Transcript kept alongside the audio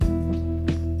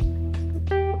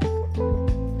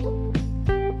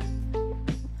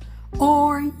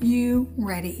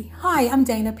ready? Hi, I'm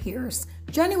Dana Pierce.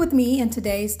 Journey with me in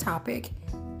today's topic.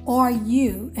 Are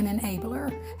you an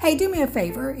enabler? Hey, do me a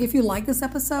favor. If you like this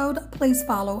episode, please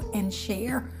follow and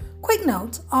share. Quick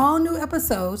note, all new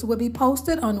episodes will be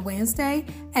posted on Wednesday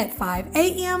at 5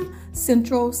 a.m.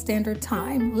 Central Standard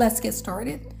Time. Let's get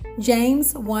started.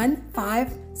 James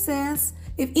 1:5 says,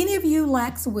 if any of you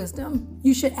lacks wisdom,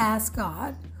 you should ask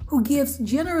God, who gives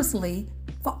generously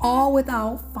for all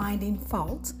without finding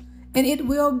fault, and it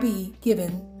will be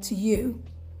given to you.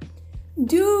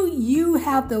 Do you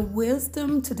have the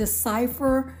wisdom to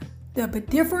decipher the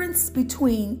difference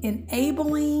between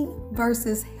enabling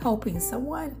versus helping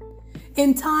someone?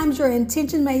 In times your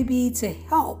intention may be to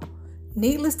help.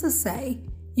 Needless to say,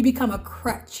 you become a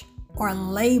crutch or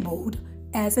labeled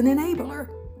as an enabler.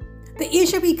 The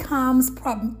issue becomes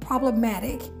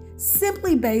problematic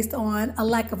simply based on a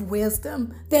lack of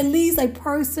wisdom that leads a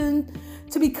person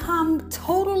to become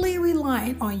totally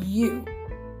reliant on you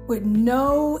with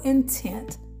no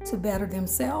intent to better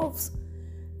themselves.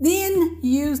 Then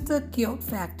use the guilt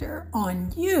factor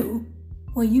on you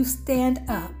when you stand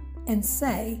up and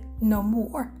say no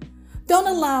more. Don't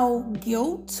allow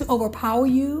guilt to overpower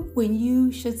you when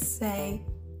you should say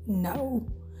no.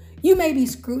 You may be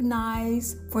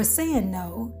scrutinized for saying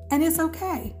no, and it's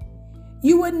okay.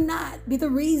 You would not be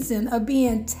the reason of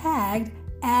being tagged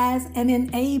as an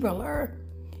enabler.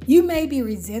 You may be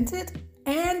resented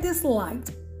and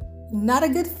disliked. Not a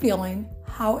good feeling,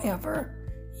 however.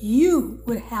 You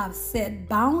would have set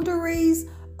boundaries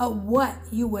of what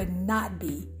you would not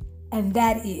be, and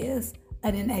that is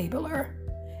an enabler.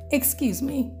 Excuse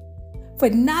me for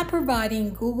not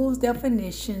providing Google's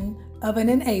definition of an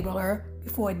enabler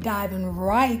before diving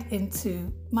right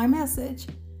into my message.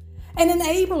 An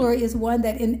enabler is one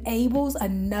that enables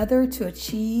another to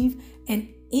achieve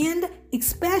an end,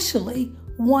 especially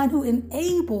one who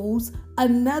enables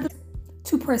another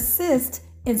to persist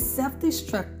in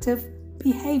self-destructive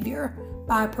behavior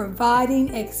by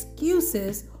providing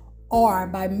excuses or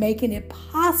by making it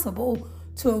possible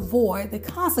to avoid the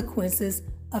consequences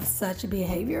of such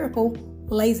behavior.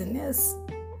 Laziness.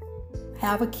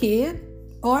 Have a kid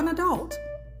or an adult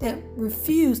that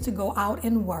refuse to go out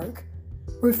and work,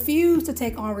 refuse to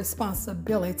take on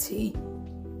responsibility,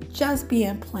 just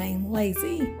being plain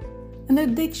lazy. An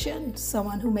addiction,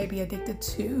 someone who may be addicted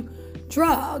to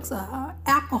drugs,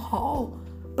 alcohol,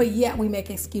 but yet we make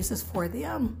excuses for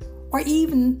them, or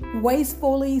even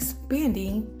wastefully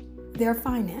spending their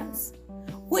finance.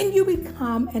 When you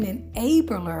become an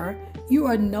enabler, you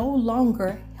are no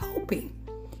longer helping.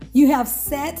 You have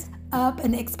set up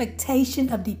an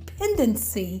expectation of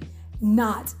dependency,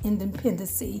 not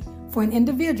independency, for an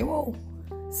individual.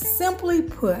 Simply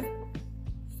put,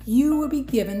 you will be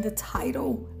given the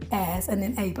title as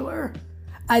an enabler,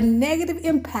 a negative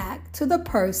impact to the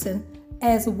person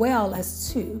as well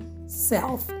as to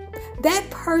self. That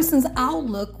person's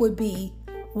outlook would be,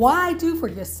 why do for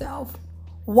yourself?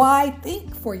 Why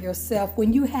think for yourself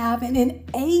when you have an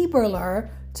enabler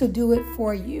to do it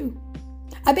for you?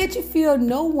 I bet you feel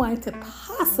no one to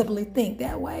possibly think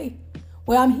that way.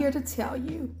 Well, I'm here to tell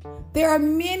you, there are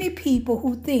many people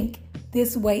who think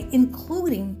this way,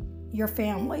 including your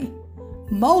family.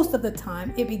 Most of the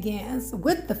time, it begins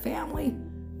with the family,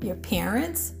 your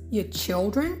parents, your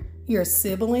children, your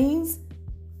siblings,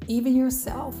 even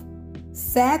yourself.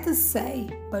 Sad to say,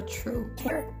 but true.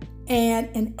 And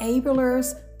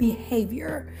enablers'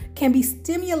 behavior can be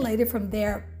stimulated from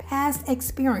their past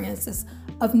experiences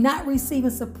of not receiving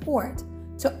support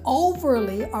to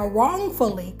overly or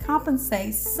wrongfully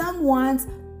compensate someone's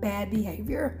bad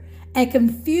behavior and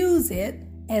confuse it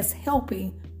as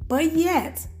helping, but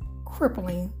yet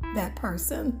crippling that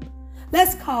person.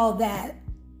 Let's call that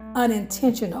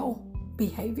unintentional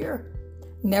behavior.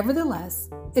 Nevertheless,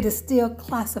 it is still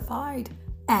classified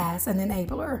as an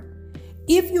enabler.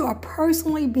 If you are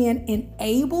personally being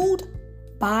enabled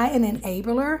by an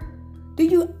enabler, do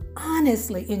you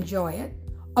honestly enjoy it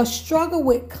or struggle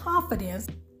with confidence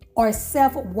or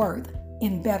self-worth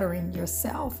in bettering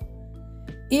yourself?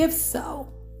 If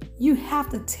so, you have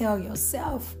to tell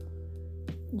yourself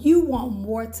you want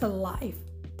more to life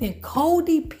than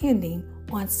codepending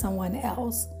on someone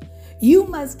else. You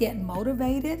must get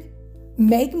motivated,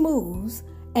 make moves,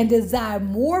 and desire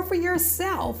more for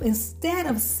yourself instead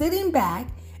of sitting back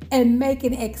and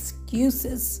making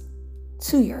excuses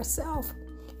to yourself.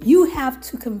 You have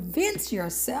to convince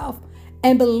yourself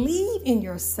and believe in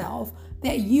yourself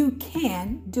that you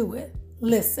can do it.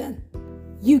 Listen,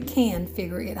 you can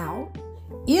figure it out.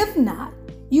 If not,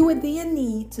 you would then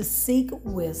need to seek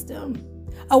wisdom.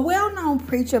 A well-known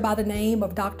preacher by the name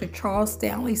of Dr. Charles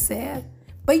Stanley said,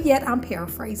 but yet I'm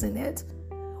paraphrasing it,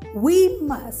 We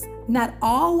must not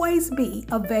always be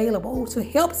available to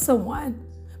help someone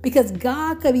because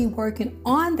God could be working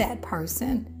on that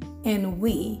person and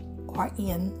we are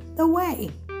in the way.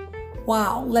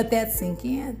 Wow, let that sink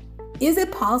in. Is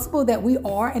it possible that we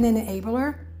are an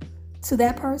enabler to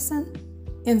that person?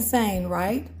 Insane,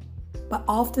 right? But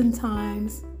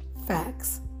oftentimes,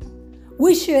 facts.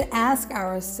 We should ask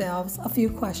ourselves a few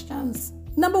questions.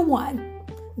 Number 1,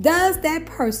 does that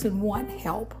person want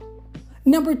help?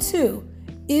 Number 2,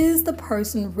 is the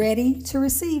person ready to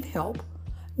receive help?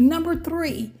 Number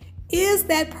 3, is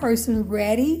that person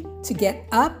ready to get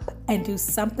up and do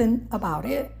something about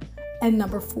it? And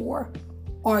number 4,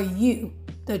 are you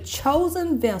the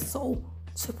chosen vessel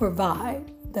to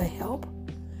provide the help?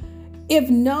 If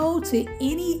no to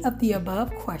any of the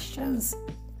above questions,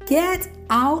 get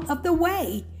out of the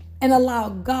way and allow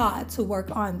God to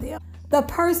work on them. The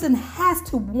person has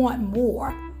to want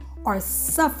more or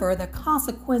suffer the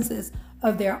consequences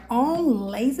of their own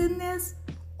laziness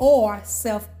or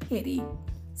self-pity.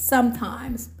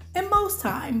 Sometimes, and most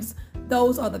times,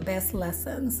 those are the best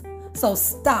lessons. So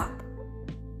stop.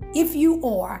 If you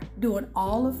are doing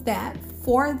all of that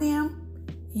for them,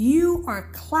 you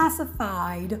are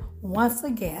classified once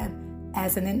again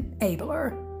as an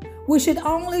enabler. We should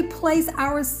only place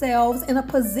ourselves in a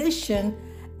position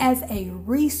as a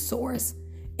resource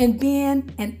and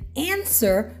being an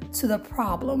answer to the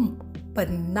problem, but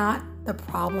not the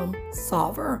problem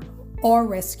solver or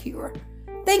rescuer.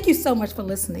 Thank you so much for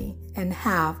listening and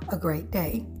have a great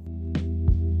day.